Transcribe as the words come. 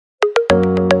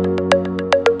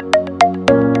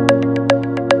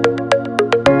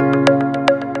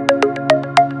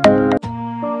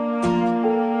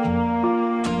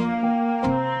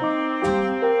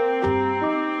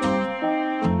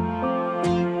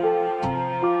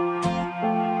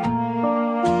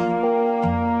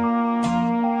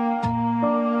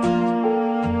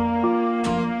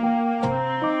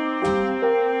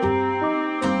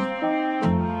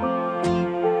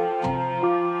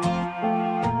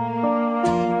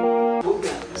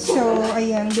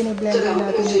Ayan, biniblend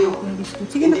natin yung biscuit.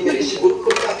 Sige na, pwede. Ito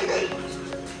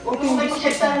yung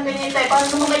biscuit.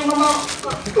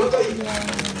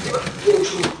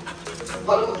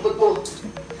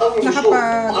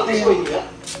 Nakapag, ayan.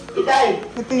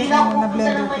 Ito yung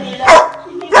na-blender ko.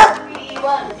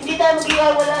 Hindi tayo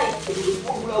mag-iwalay.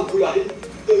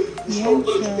 Yan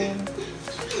siya.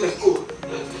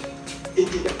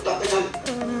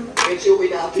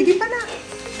 Sige pa na.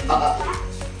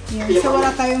 Yan, so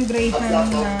wala tayong gray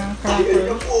ham na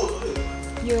cracker.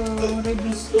 Yung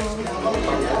REBISCO ang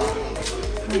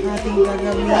ating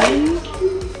gagawin.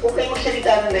 Huwag kayo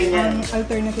magsalita ng ganyan.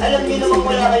 Alternative. Alam niyo naman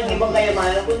wala kayong ibang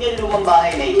kayamanan kung yung lumang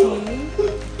bahay na ito.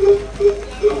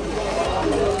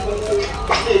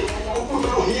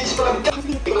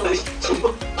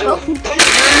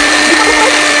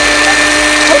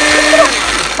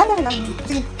 Ano lang?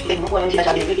 Sige. Tignan ko lang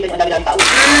sinasabi. Kita yung dami-dami tao.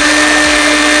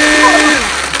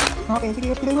 Okay,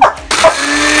 sige. Sige.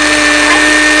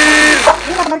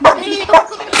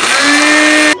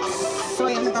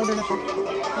 So, ayan, na-powder na po.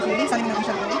 Okay, sanin natin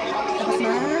siya. Tapos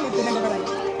na, ito na gabaray.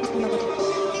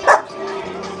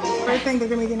 First thing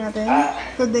gagamitin natin.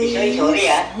 Today,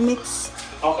 mix.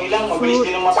 Okay lang, mabilis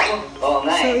din ang mata ko. Oo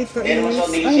nga eh. Pero mas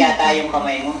mabilis yata yung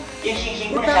kamay mo. Yung sing-sing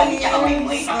ko nasabi sa kamay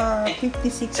mo eh.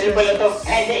 56. Sa'yo pala to?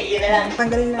 Hindi, yun na lang.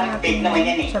 Tanggalin lang natin. Take naman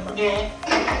yan eh. Saba.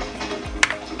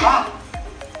 Ha?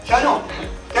 Siano?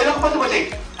 Kailan ko ba tumating?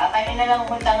 Kanina lang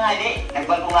pumunta nga di.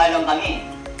 Nagbalko nga lang kami.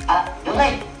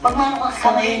 Dungay, magmano ka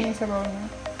sa kamay. Sabaw yung sabaw na.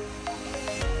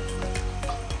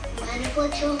 Ano po,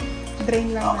 Chong?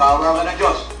 Drain lang na. Nakawa ka ng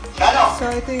Diyos. Siano? So,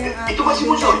 ito yung ating Ito ba si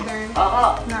Bunsoy? Oo.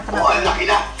 Oo, ang laki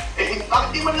na. Bakit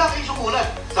di man lang kayo sumulat?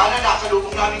 Sana nasa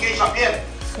lubong namin kayo sa pier.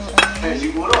 So,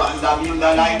 Siguro, ang dami yung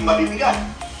dalahin mabibigyan.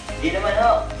 Hindi naman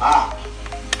ho.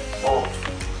 Oo.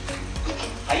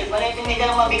 Kayo pala yung may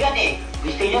dalang mabigat eh.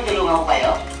 Gusto nyo tulungan ko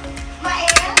kayo? Mael?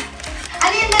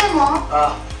 Ano yung dala mo?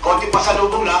 Konti pa sa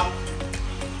lubong lang.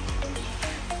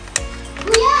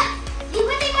 Kuya! Di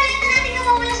ba tayo malita natin na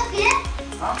mawala sa pier?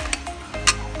 Ha?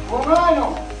 Oo nga ano?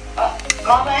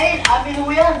 Kamain, amin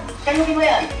ho yan. Sa'yo di ba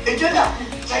yan? Diyan na.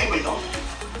 Sa'yo ba ito?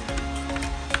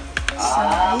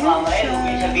 Kamain, huwag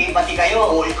yung sabihin pati kayo.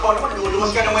 Oo, ikaw naman,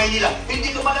 luluwas ka ng Maynila. Hindi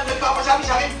ka man lang nagpapasabi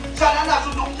sa akin. Sana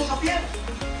nasundo ko sa pier.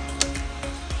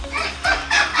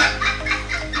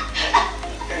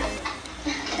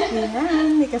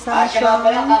 ayan, may kasama Siya nga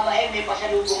pala, kamain, may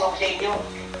pasalubong ako sa inyo.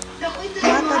 Naku, ito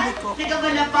Mata naman. di ko.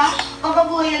 Nagabala pa?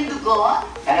 Mababuhay ang dugo?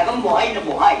 Talagang buhay na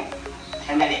buhay.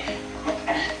 Sandali.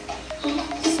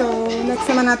 So,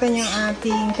 nagsama natin yung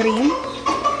ating cream.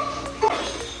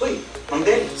 Uy,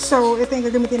 Mangdel. So, ito yung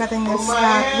gagamitin natin yung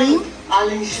cream.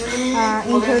 Aling sweet.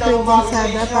 Infiltrate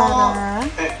bensada para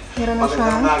meron na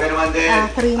siyang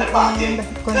cream and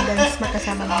condensed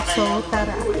magkasama na. So,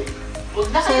 tara.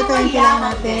 So, ito yung kailangan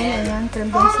natin. Ayan, cream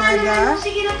bensada.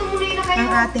 Sige na, tumuloy na kayo.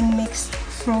 Ang ating mixed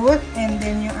fruit. And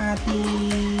then yung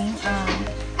ating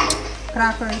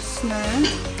crackers na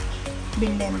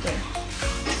binlender.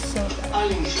 So,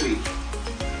 Aling sweet.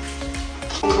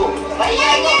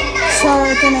 so,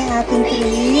 ito na yung ating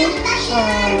cream.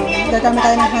 Gagamit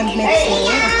tayo ng hand mixer.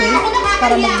 Okay?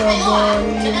 Para mag-double yung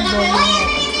volume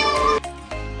natin.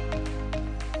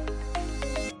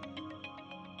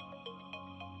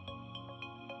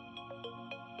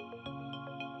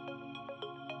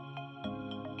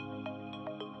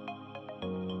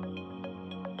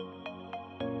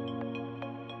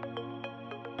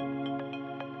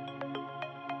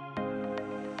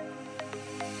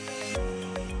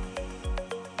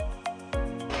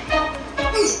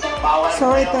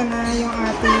 So, ito na yung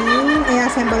ating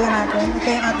i-assemble na natin. Ito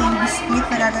yung ating biscuit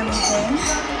na gagamitin.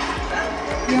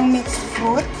 Yung mixed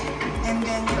fruit. And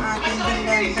then yung ating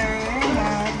blender na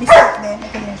biscuit din.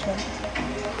 Ito yun siya.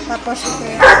 Tapos ito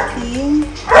yung ating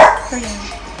cream.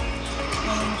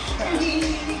 Ayan siya.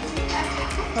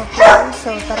 Okay,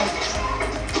 so tara.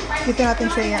 Dito natin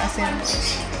siya i-assemble.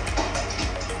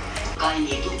 Kain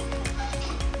dito.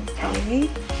 Okay.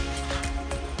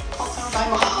 Tayo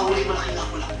makakahuli malaking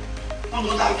lakula. Kung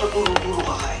doon tayo tuturo-turo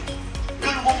kakain.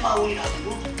 Ganun mong mahuli natin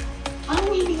doon.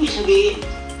 Anong ibig sabihin?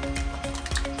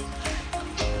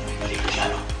 Halika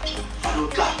siya, no?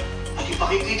 Manood ka. At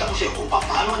ipakikita ko sa'yo kung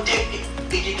paano ang technique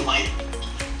dito tumayin.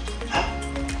 Ha?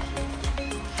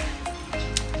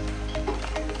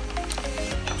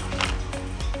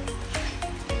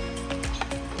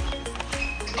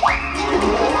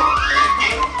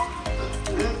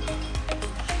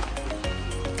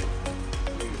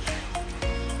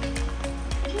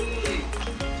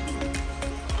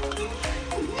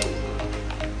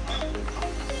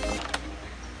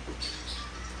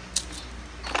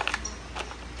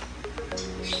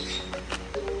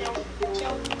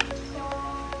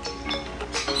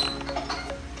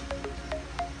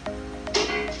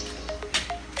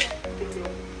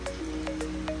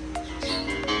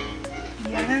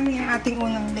 Yan yung ating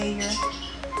unang layer.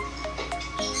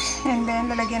 And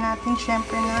then, lalagyan natin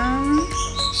syempre ng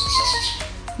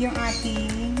yung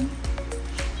ating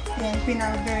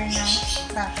pinowder na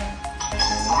cracker.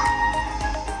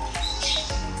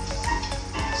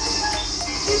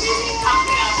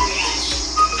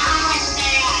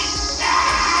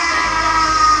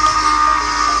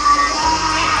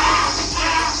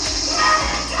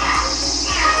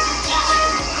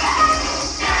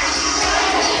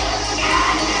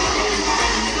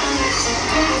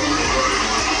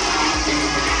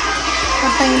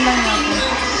 Pantayin lang natin.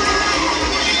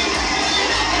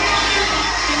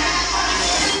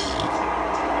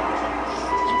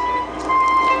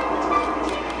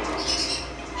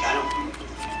 Sharon,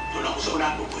 doon ako sa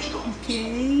unahan po pwesto.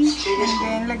 Okay. And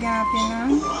then, lagyan natin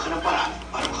ng Gumawa ka ng paraan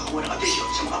para makakuha ng atensyon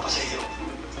sa mga pasahero.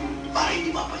 Para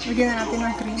hindi mapansin. lagyan na natin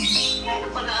ng cream.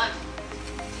 Ano ba naan?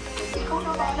 Ikaw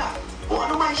na bahala. O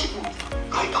ano maisip mo?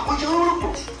 Kahit ako'y sa hulog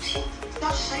mo.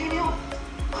 Nasa sa'yo na yun.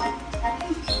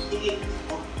 Sige.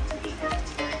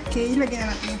 Okay, lagyan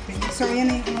na natin yung cream. So,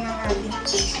 yan na yung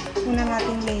unang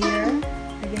nating layer.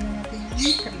 Lagyan na natin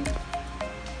yung cream.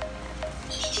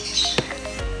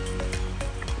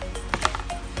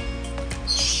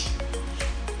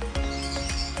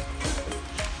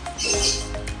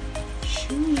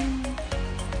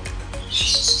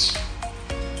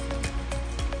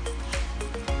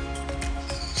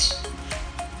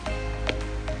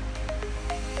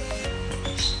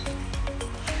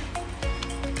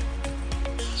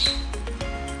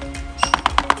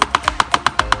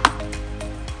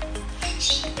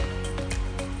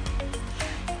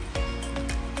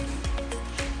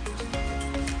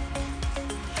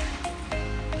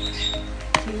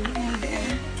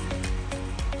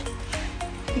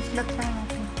 I-flat lang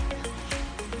natin.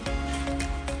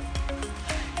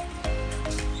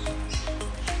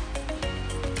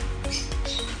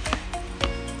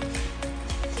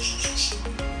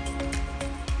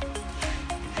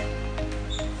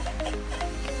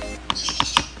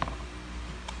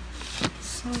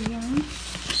 So, yan.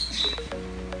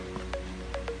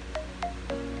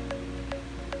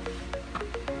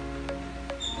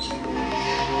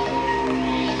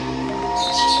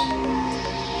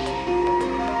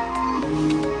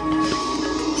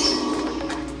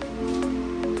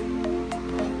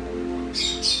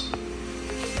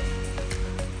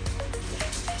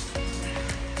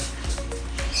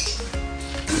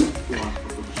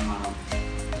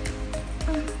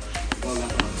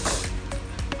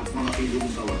 At mga pili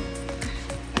mong kawan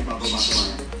ay bababa sa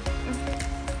bayan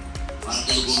para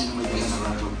tulugungin na may dala ng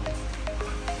radyo.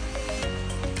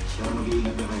 Siya ang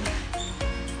mag-iingat na rin.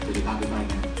 Delikado tayo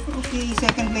na. Okay,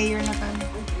 second layer na tayo.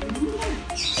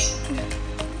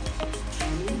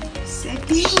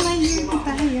 Second layer na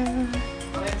tayo.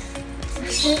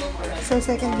 So,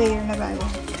 second layer na tayo.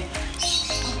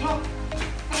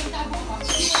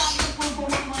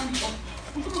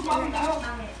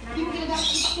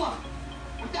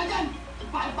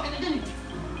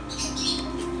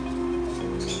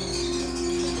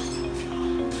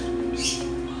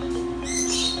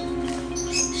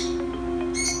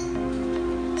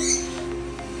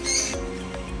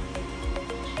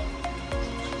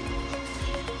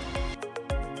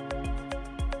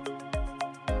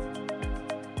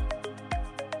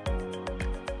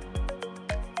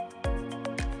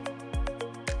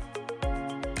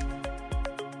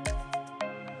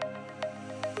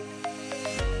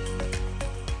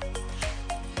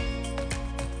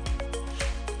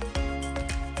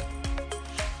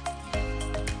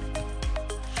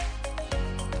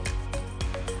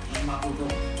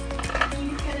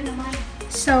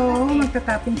 So,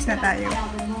 magta-toppings na tayo.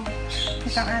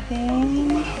 Ito ang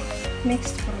ating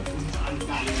mixed fruit.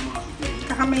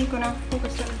 Kakamay ko na.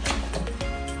 Focus lang.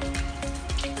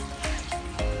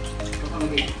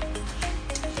 Okay.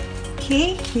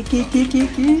 Kiki.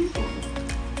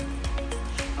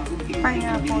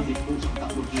 Pineapple.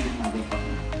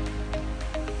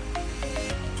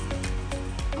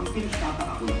 Ang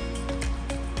pinagtataka ko lang,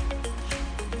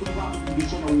 hindi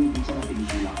siya nauubusan ng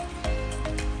pelikula.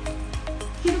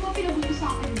 Sino ba pinagusto sa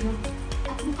akin yun?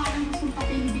 At mukha nang gustong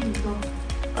patay ni Benito.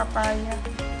 Papaya.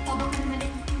 O baka naman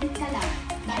nagpipilit ka lang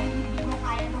dahil hindi mo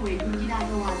kaya gawin yung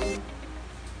ginagawa niyo.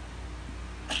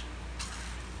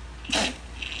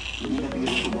 Hindi na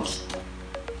tingin ito, boss.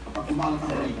 Kapag kumalat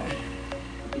ang balita,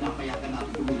 pinapayagan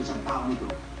natin tumilos ang tao nito.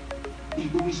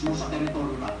 Dito mismo sa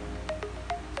teritoryo na.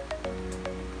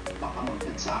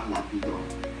 Papamagtad sa ang lahat dito.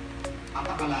 At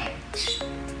akalain,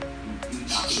 hindi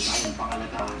natin kayang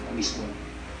pangalagaan na mismo.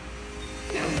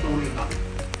 Teritoryo natin.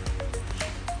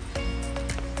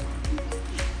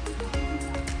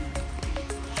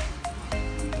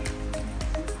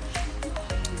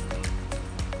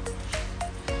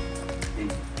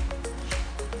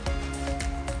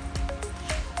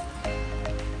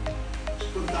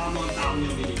 Kung tama ang tao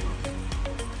niya dito.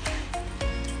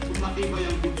 Kung matibay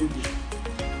ang dibdib niya,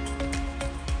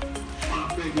 baka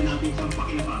pwede natin siyang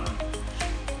pakinabangan.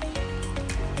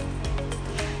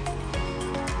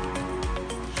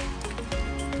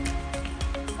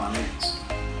 Pare,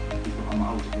 dito ka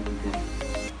maaw sa dibdib.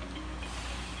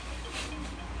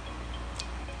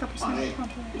 Tapos Pare, na.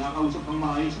 kinakausap kang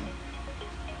maayos.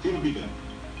 Sino bigan?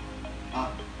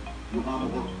 Yung amo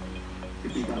ko, si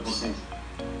Peter Cortez.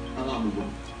 Ang amo ko.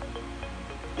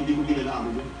 Hindi ko kilala amo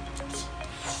ko.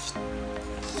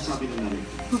 Ang sabi ng nanay,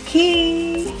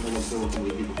 Okay. huwag na huwag daw akong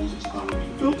ikipag-usap sa tao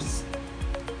nito. Oops.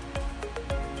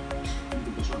 Hindi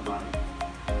ko siya pare.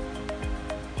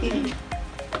 Okay.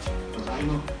 Basahin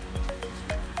mo.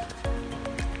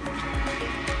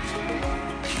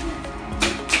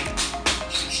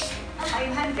 Ay,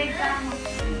 handbag ka mo.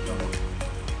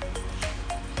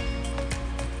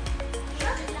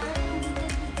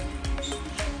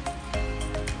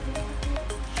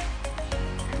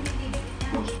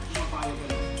 Boss, pumapayag ka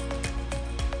lang.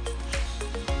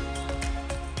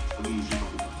 Pag-iisip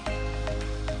ako.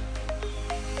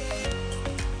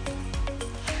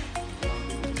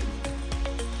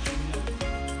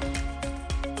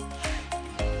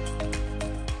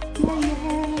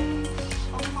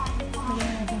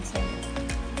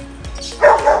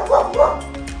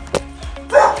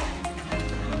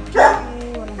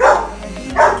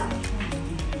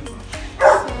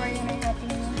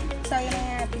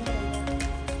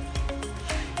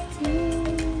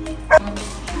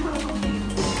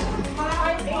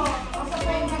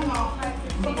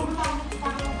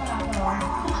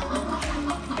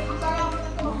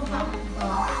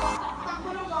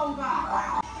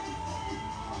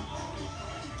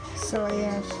 So,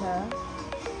 ayan siya.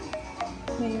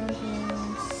 Ngayon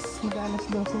is mag-alas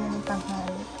 12 na ng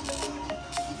tanghali.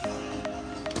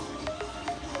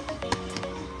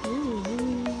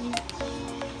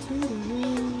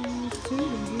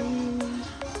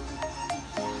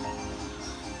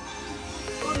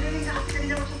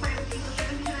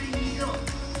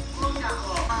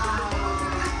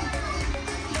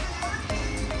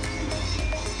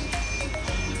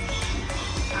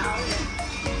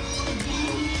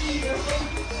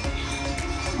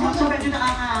 So medyo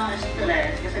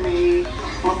nakaka-stress kasi may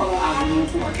mga pang-aagong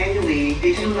po. Anyway,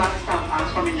 they should not stop us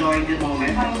from enjoying the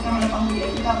moment. Parang ito na pang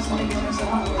huli. Tapos na ito na sa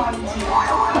mga college.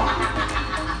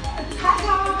 Hi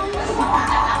guys!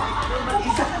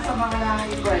 Isa ka sa mga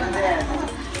nag-branded.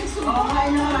 Oo, hi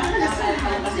naman.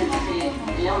 Kasi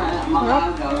yung mga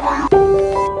agaw.